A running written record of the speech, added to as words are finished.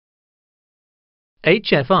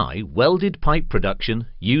HFI welded pipe production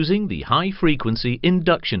using the high-frequency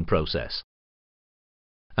induction process.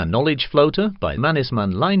 A knowledge floater by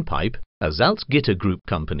Mannesmann Line Pipe, a Salzgitter Group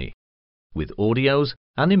company, with audios,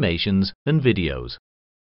 animations and videos.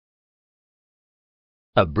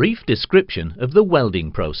 A brief description of the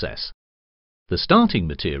welding process. The starting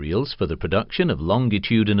materials for the production of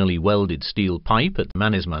longitudinally welded steel pipe at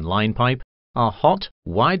Mannesmann Line Pipe are hot,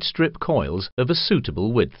 wide strip coils of a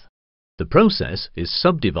suitable width. The process is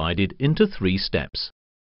subdivided into 3 steps.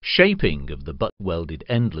 Shaping of the butt-welded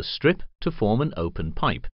endless strip to form an open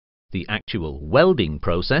pipe, the actual welding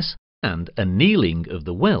process, and annealing of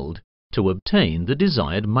the weld to obtain the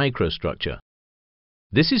desired microstructure.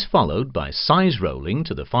 This is followed by size rolling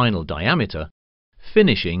to the final diameter,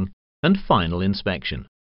 finishing, and final inspection.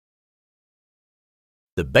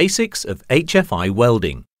 The basics of HFI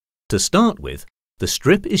welding. To start with, the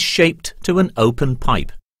strip is shaped to an open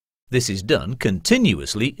pipe. This is done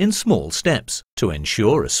continuously in small steps to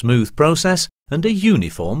ensure a smooth process and a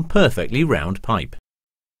uniform, perfectly round pipe.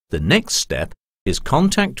 The next step is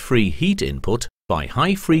contact-free heat input by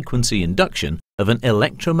high-frequency induction of an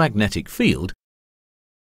electromagnetic field.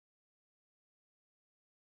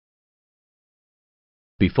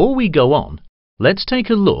 Before we go on, let's take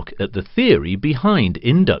a look at the theory behind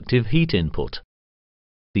inductive heat input.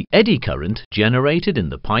 The eddy current generated in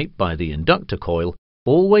the pipe by the inductor coil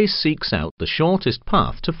always seeks out the shortest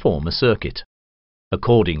path to form a circuit.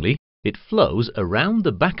 Accordingly, it flows around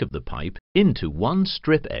the back of the pipe into one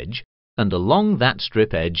strip edge and along that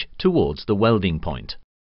strip edge towards the welding point.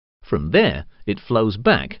 From there, it flows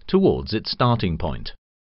back towards its starting point.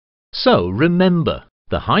 So remember,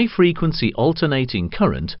 the high-frequency alternating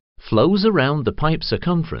current flows around the pipe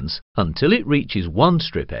circumference until it reaches one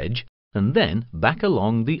strip edge and then back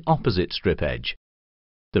along the opposite strip edge.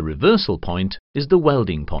 The reversal point is the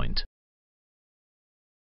welding point.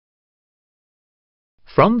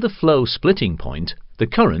 From the flow splitting point, the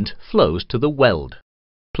current flows to the weld.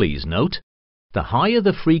 Please note, the higher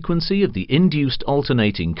the frequency of the induced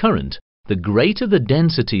alternating current, the greater the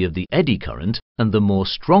density of the eddy current and the more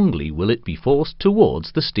strongly will it be forced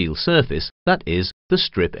towards the steel surface, that is, the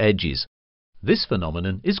strip edges. This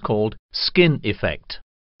phenomenon is called skin effect.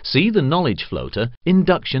 See the knowledge floater,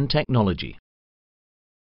 induction technology.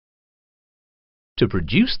 To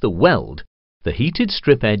produce the weld, the heated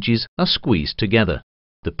strip edges are squeezed together.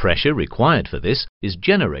 The pressure required for this is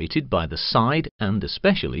generated by the side and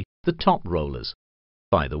especially the top rollers.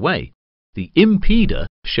 By the way, the impeder,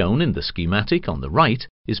 shown in the schematic on the right,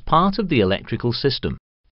 is part of the electrical system.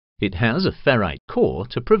 It has a ferrite core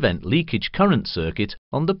to prevent leakage current circuit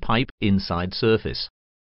on the pipe inside surface.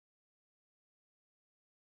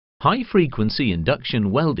 High-frequency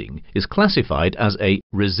induction welding is classified as a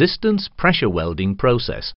resistance pressure welding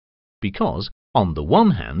process because, on the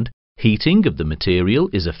one hand, heating of the material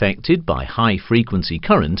is affected by high-frequency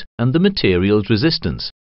current and the material's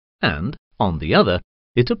resistance, and, on the other,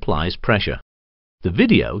 it applies pressure. The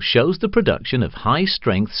video shows the production of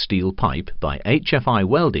high-strength steel pipe by HFI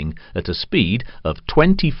welding at a speed of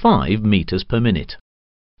 25 meters per minute.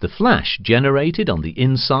 The flash generated on the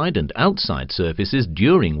inside and outside surfaces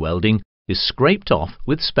during welding is scraped off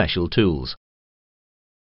with special tools.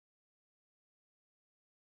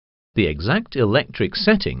 The exact electric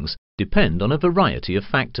settings depend on a variety of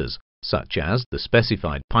factors, such as the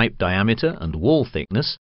specified pipe diameter and wall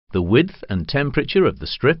thickness, the width and temperature of the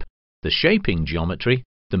strip, the shaping geometry,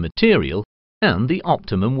 the material, and the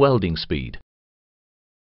optimum welding speed.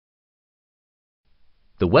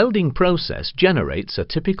 The welding process generates a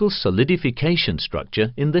typical solidification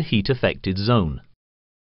structure in the heat-affected zone.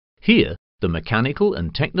 Here, the mechanical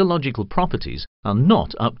and technological properties are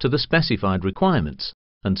not up to the specified requirements,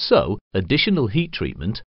 and so additional heat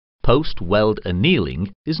treatment, post-weld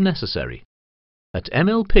annealing, is necessary. At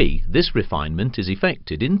MLP, this refinement is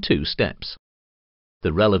effected in 2 steps.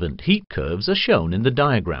 The relevant heat curves are shown in the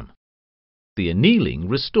diagram. The annealing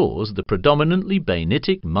restores the predominantly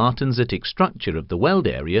bainitic martensitic structure of the weld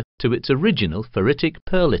area to its original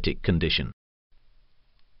ferritic-pearlitic condition.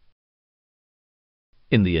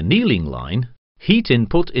 In the annealing line, heat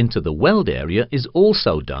input into the weld area is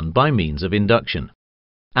also done by means of induction.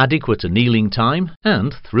 Adequate annealing time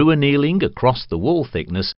and through annealing across the wall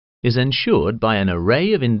thickness is ensured by an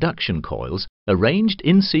array of induction coils arranged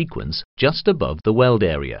in sequence just above the weld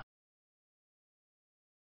area.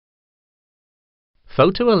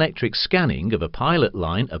 Photoelectric scanning of a pilot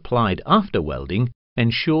line applied after welding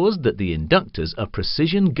ensures that the inductors are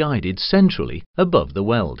precision-guided centrally above the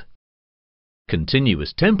weld.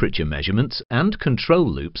 Continuous temperature measurements and control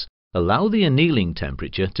loops allow the annealing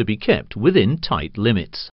temperature to be kept within tight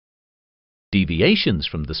limits. Deviations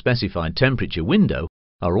from the specified temperature window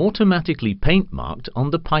are automatically paint marked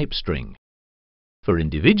on the pipe string. For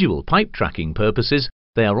individual pipe tracking purposes,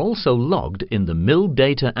 they are also logged in the mill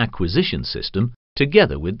data acquisition system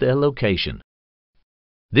together with their location.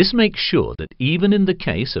 This makes sure that even in the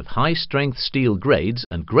case of high-strength steel grades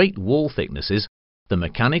and great wall thicknesses, the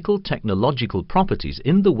mechanical technological properties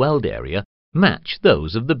in the weld area match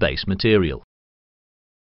those of the base material.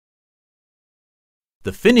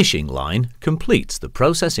 The finishing line completes the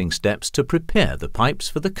processing steps to prepare the pipes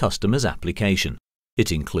for the customer's application.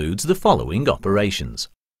 It includes the following operations: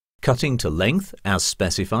 cutting to length as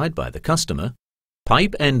specified by the customer,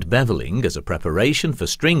 pipe end beveling as a preparation for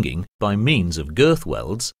stringing by means of girth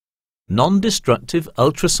welds, non-destructive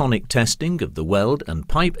ultrasonic testing of the weld and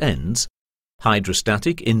pipe ends,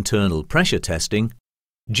 hydrostatic internal pressure testing,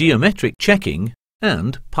 geometric checking,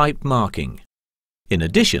 and pipe marking. In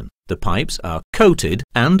addition, the pipes are coated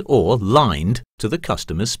and/or lined to the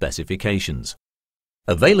customer's specifications.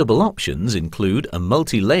 Available options include a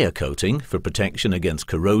multi-layer coating for protection against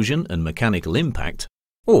corrosion and mechanical impact,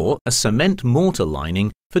 or a cement mortar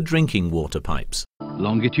lining for drinking water pipes.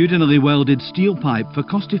 Longitudinally welded steel pipe for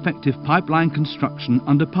cost-effective pipeline construction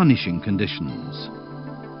under punishing conditions.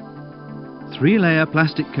 3-layer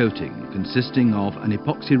plastic coating consisting of an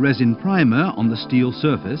epoxy resin primer on the steel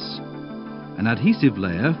surface, an adhesive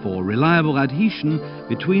layer for reliable adhesion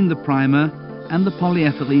between the primer and the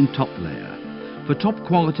polyethylene top layer for top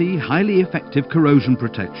quality, highly effective corrosion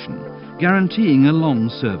protection, guaranteeing a long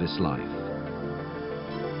service life.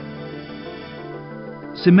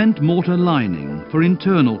 Cement mortar lining for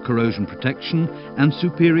internal corrosion protection and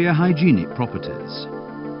superior hygienic properties.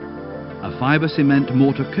 A fibre cement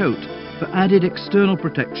mortar coat for added external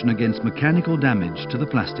protection against mechanical damage to the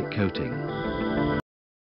plastic coating.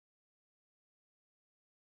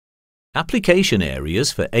 Application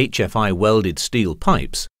areas for HFI-welded steel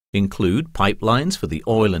pipes include pipelines for the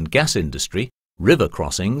oil and gas industry, river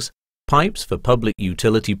crossings, pipes for public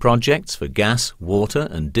utility projects for gas, water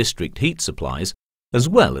and district heat supplies, as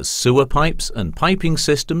well as sewer pipes and piping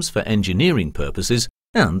systems for engineering purposes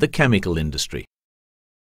and the chemical industry.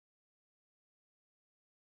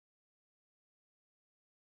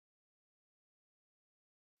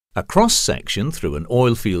 A cross-section through an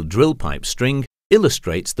oilfield drill pipe string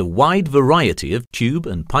illustrates the wide variety of tube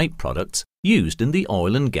and pipe products used in the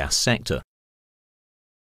oil and gas sector.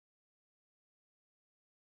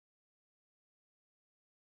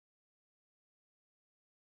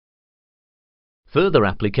 Further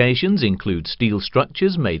applications include steel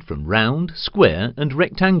structures made from round, square and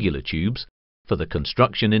rectangular tubes for the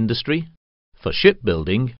construction industry, for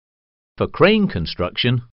shipbuilding, for crane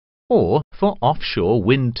construction, or for offshore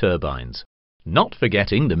wind turbines. Not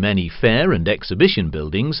forgetting the many fair and exhibition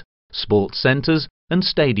buildings, sports centres and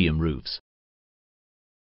stadium roofs.